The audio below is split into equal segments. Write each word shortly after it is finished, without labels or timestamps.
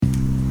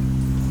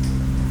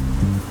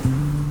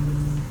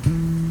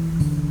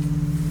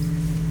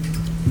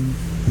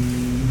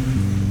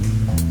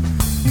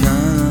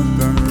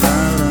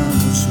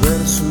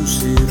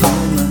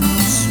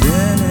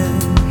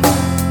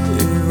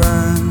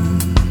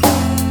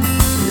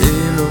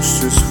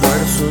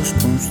pasos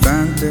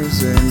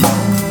constantes de no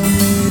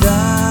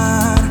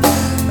mirar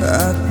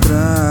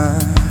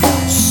atrás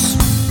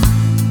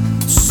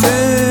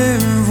se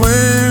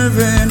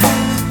vuelven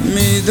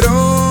mi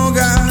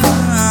droga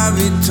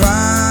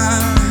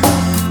habitual,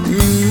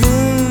 mi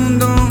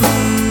mundo,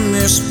 mi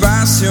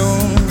espacio,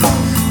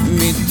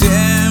 mi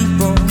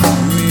tiempo,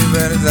 mi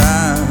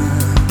verdad.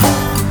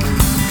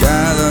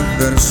 Cada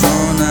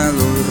persona,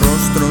 los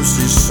rostros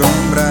y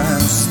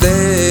sombras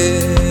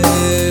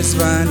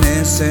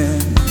desvanecen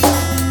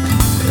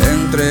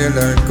entre el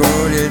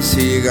alcohol y el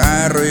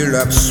cigarro y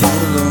lo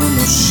absurdo.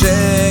 No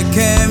sé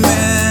qué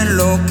me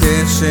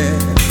enloquece.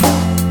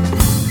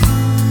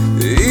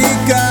 Y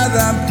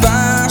cada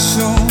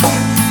paso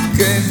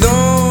que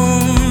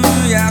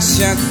doy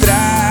hacia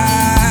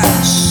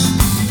atrás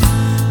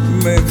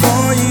me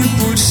voy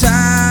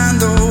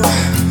impulsando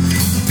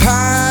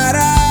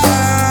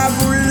para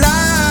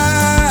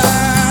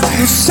volar,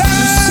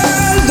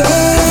 cruzando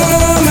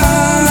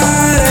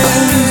mares,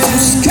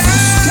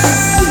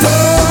 buscando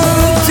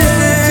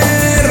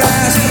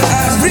tierras,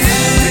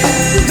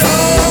 abriendo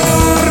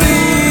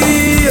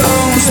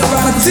ríos,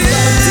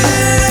 partiendo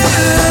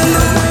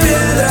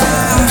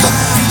piedras.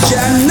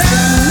 Ya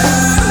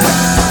nada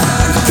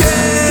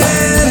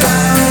queda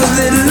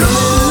de lo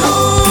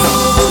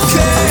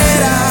que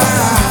era.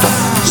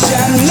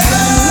 Ya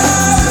nada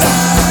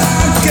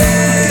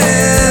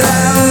queda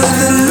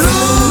de lo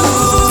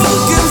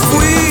que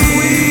fui.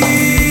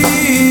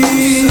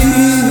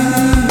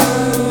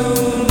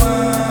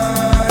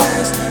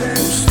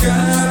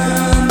 Buscando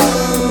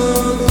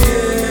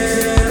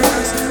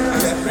tierras,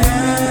 abriendo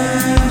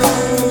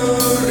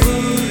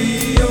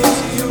ríos,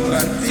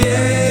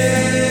 partiendo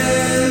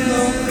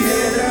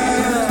piedras.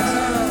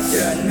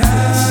 Ya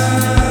nada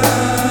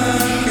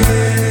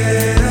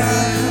queda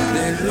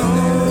de lo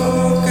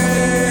que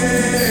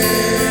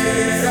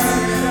era.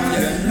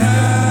 Ya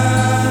nada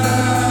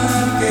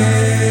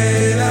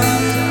queda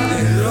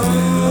de lo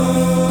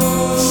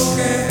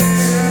que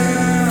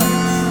era.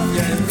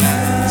 Ya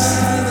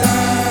nada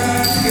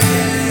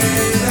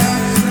queda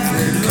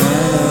de lo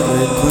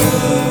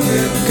recuerdo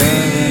de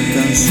cada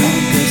canción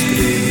que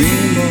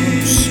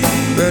escribimos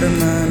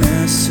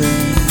permanece.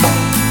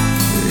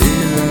 Y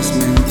las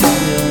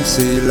mentiras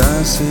y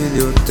las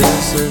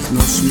idioteces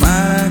nos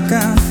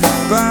marcan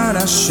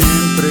para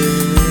siempre.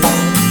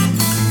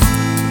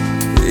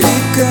 Y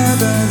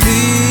cada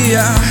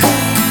día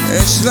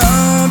es la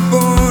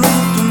oportunidad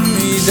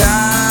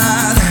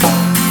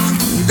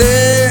de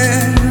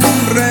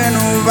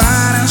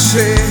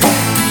renovarse,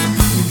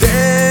 de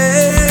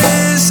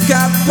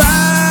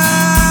escapar,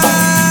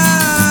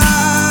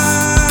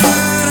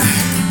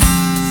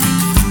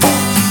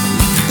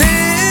 de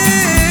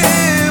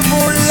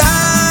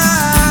volar,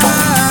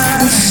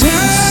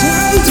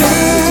 cruzando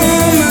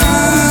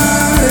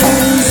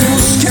mares,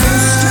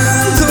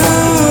 buscando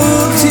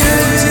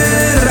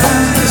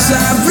tierras,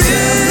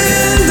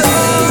 abriendo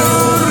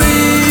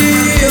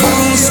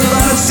ríos,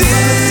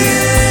 partiendo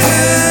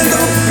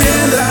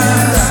piedras.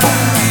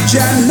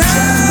 Ya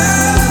nada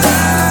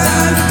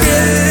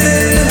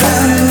queda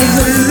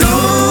de lo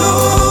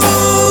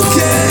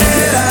que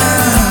era.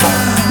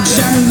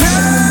 Ya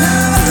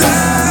nada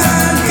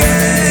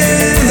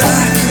queda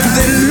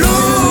de lo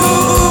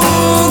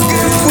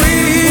que fui,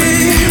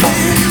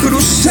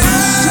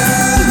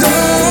 cruzando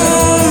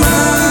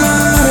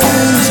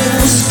mares,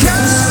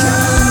 buscando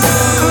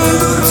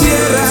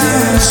tierras,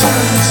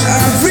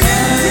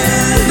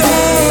 abriendo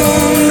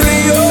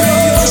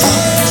ríos,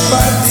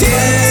 partiendo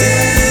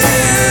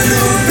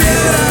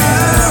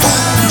piedras.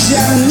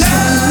 Ya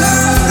nada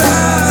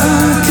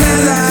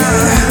queda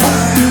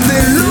de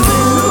lo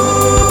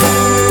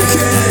que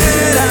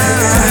era.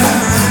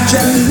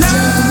 Ya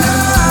nada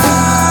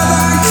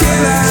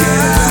queda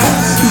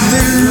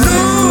de lo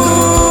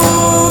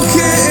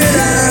que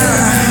era.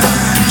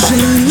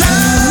 Ya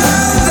nada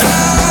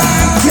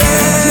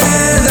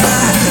queda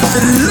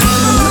de lo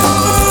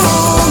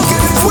que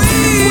fui.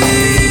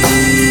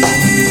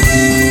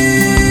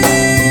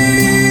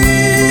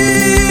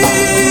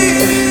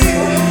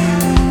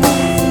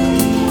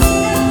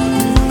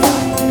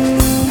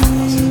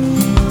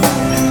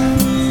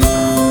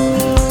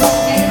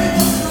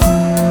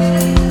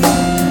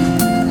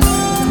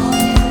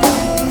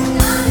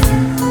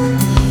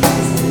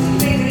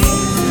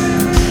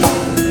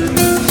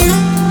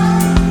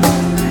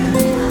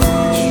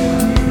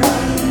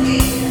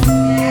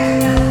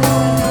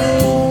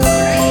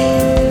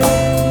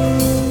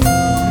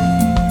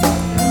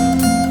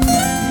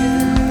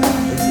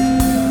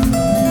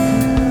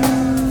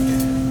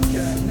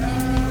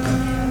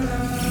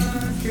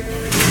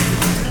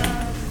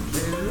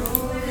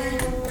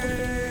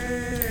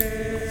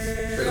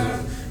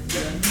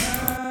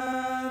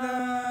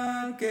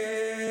 Nada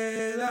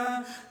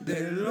queda de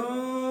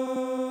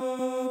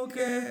lo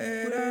que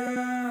era.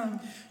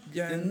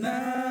 Ya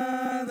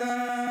nada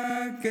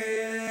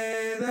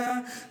queda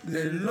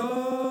de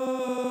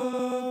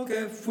lo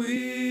que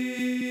fui.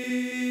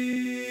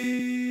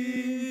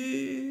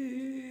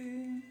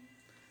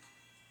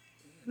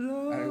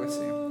 Algo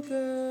así. Lo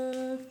que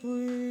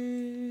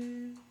fui.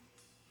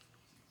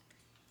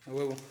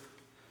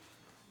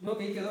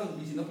 que ahí quedó,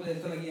 y si no, pues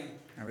está la guía.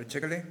 A ver,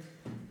 chécale.